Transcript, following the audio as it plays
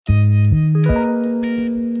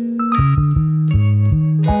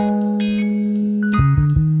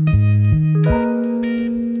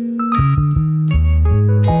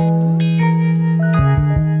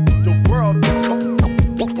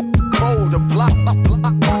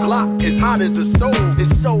block is hot as a stove.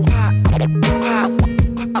 It's so hot.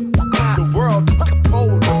 The world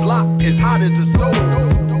cold. The block is hot as a stove.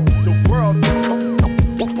 The world is cold.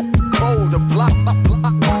 The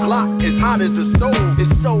block is hot as a stove.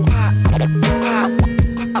 It's so hot.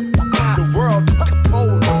 The world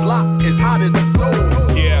cold. The block is hot as a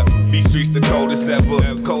stove. Yeah. These streets the coldest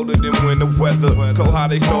ever, colder than winter weather. Cold how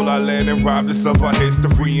they stole our land and robbed us of our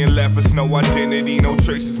history and left us no identity, no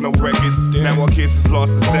traces, no records. Now our kids has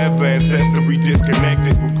lost us ever, ancestry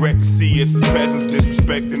disconnected. Regret to see it's peasants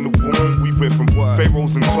disrespecting the womb. We went from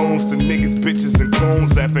pharaohs and tombs to niggas, bitches and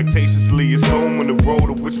coons. Affectatiously assuming the road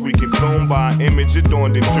to which we consumed by an image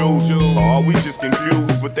adorned in jewels. Or we just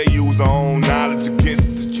confused, but they use our own knowledge against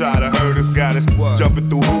us to try to hurt us. Got us jumping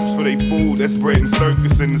through hoops for their food that's bread and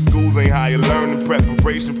circus in the school. Ain't higher learning,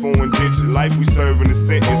 preparation for indentured life. We serving a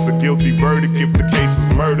sentence, a guilty verdict if the case was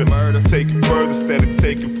murder. Take it further instead of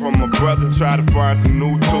taking from my brother. Try to find some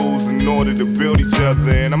new tools in order to build each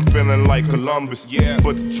other. And I'm feeling like Columbus,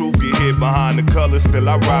 but the truth get hid behind the colors. Still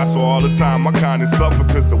I rise for all the time. I kinda suffer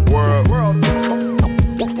cause the world is cold.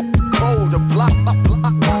 The block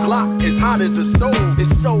is hot as a stove.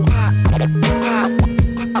 It's so hot.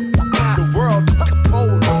 The world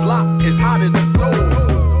cold. The block is hot as a stove.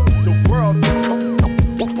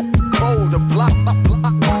 The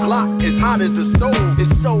block is hot as a stove.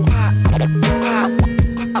 It's so hot.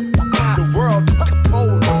 The world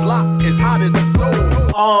cold. The block is hot as a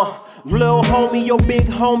stove. Little homie, your big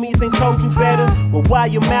homies ain't told you better. Well, while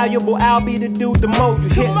you're malleable, I'll be the dude the more you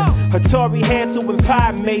hit. Hattori, Hansel, and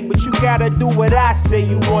Pie mate, but you gotta do what I say.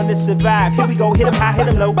 You wanna survive. Here we go, hit him high, hit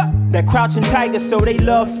him low. That crouching tiger, so they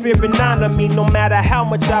love, fear, and honor me. No matter how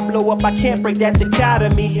much I blow up, I can't break that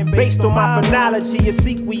dichotomy. And based on my phonology, if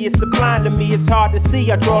sequel is supplying to me, it's hard to see.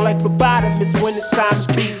 I draw like phlebotomist when it's time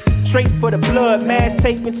to be. Straight for the blood, mask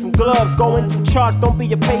taping some gloves, going through charts. Don't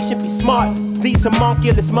be a patient, be smart. These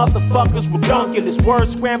homunculus motherfuckers, redunculous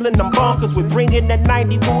words scrambling, I'm bonkers. We're bringing that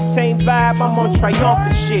 90 Wu-Tang vibe, I'm on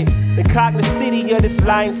triumphant shit. The cognicity of this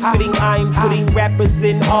line spitting, I'm putting rappers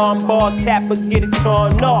in arm bars, tap or get it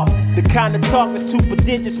torn off. The kind of talk that's too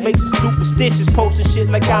prodigious, makes them superstitious, posting shit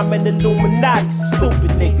like I'm an Illuminati, some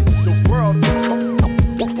stupid niggas. The world is cold,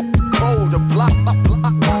 the block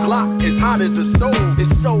is hot as a stove,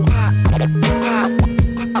 it's so hot.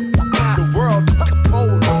 The world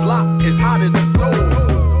cold, the block is hot as a stove.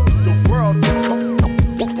 The world is cold,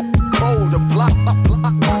 the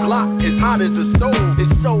block is hot as a stove,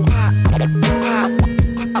 it's so hot.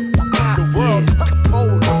 The world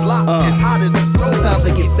cold, the block is hot as a stove. Sometimes I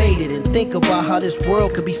get faded and think about how this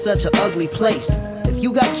world could be such an ugly place. If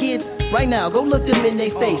you got kids, right now, go look them in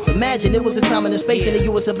their face. Imagine it was a time and a space in the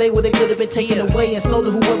US of A where they could have been taken away and sold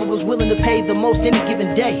to whoever was willing to pay the most any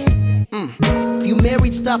given day. If you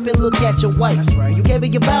married, stop and look at your wife. Right. You gave her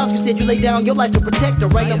your vows, you said you laid down your life to protect her.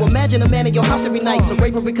 Right now, imagine a man in your house every night to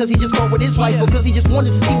rape her because he just fought with his wife or because he just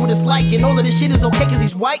wanted to see what it's like. And all of this shit is okay because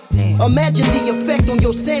he's white. Damn. Imagine the effect on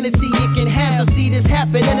your sanity it can have to see this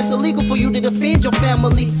happen. And it's illegal for you to defend your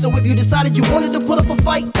family. So if you decided you wanted to put up a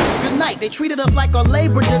fight, good night. They treated us like our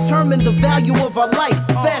labor determined the value of our life.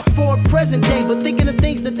 Fast forward present day, but thinking of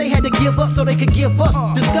things that they had to give up so they could give us.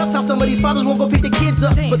 Discuss how some of these fathers won't go pick their kids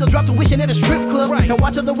up, but they'll drop tuition at a strip club. And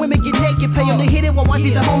watch other women get naked, pay them to hit it while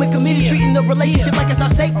wifey's at home and committed, treating the relationship like it's not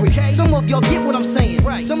sacred. Some of y'all get what I'm saying.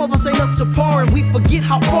 Some of us ain't up to par and we forget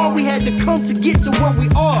how far we had to come to get to where we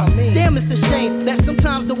are. Damn, it's a shame that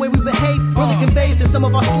sometimes the way we behave really conveys that some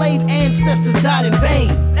of our slave ancestors died in vain.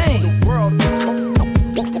 The world is cold,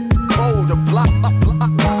 the block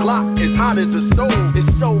is hot as a stove,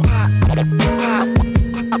 it's so hot.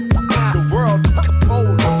 The world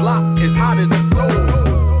cold, the block is hot as a stove.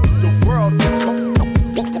 The world is cold,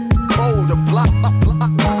 the block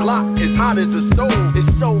is hot as a stove,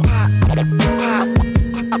 it's so hot.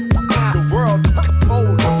 The world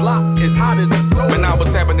cold, the block is hot as a stove. When I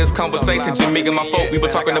was having this conversation, Jimmy and my folk, we were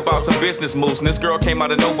talking about some business moves, and this girl came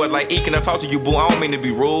out of nowhere like, can I talk to you, boo? I don't mean to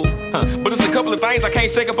be rude, but it's a couple of things I can't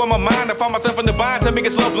shake up on my mind. I find myself in the bind, tell me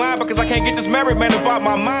it's slow blind because I can't get this married man about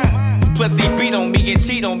my mind. Plus he beat on me and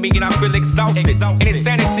cheat on me and I feel exhausted. And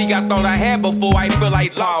insanity I thought I had before I feel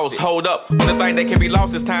like lost. Hold up, only thing that can be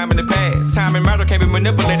lost is time in the past. Time and matter can be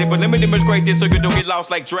manipulated, but let me demonstrate this so you don't get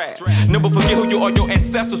lost like drag. Never forget who you are, your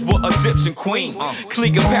ancestors were Egyptian queen.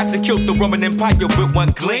 Cleopatra killed the Roman Empire with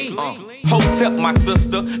one gleam. Hotep, my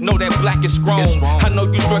sister, know that black is strong. I know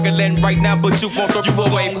you struggling right now, but you won't search for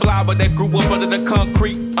a flower that grew up under the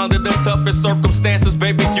concrete. Under the toughest circumstances,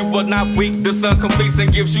 baby, you are not weak. The sun completes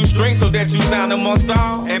and gives you strength. so that you shine amongst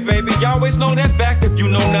all. And baby, you always know that fact if you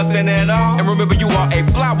know nothing at all. And remember, you are a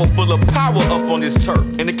flower full of power up on this turf.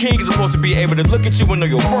 And the king is supposed to be able to look at you and know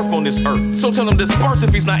your worth on this earth. So tell him disperse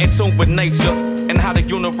if he's not in tune with nature and how the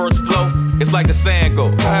universe flow. It's like the sand go.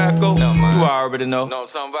 How it go? No, you already know. Know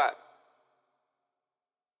what I'm talking about.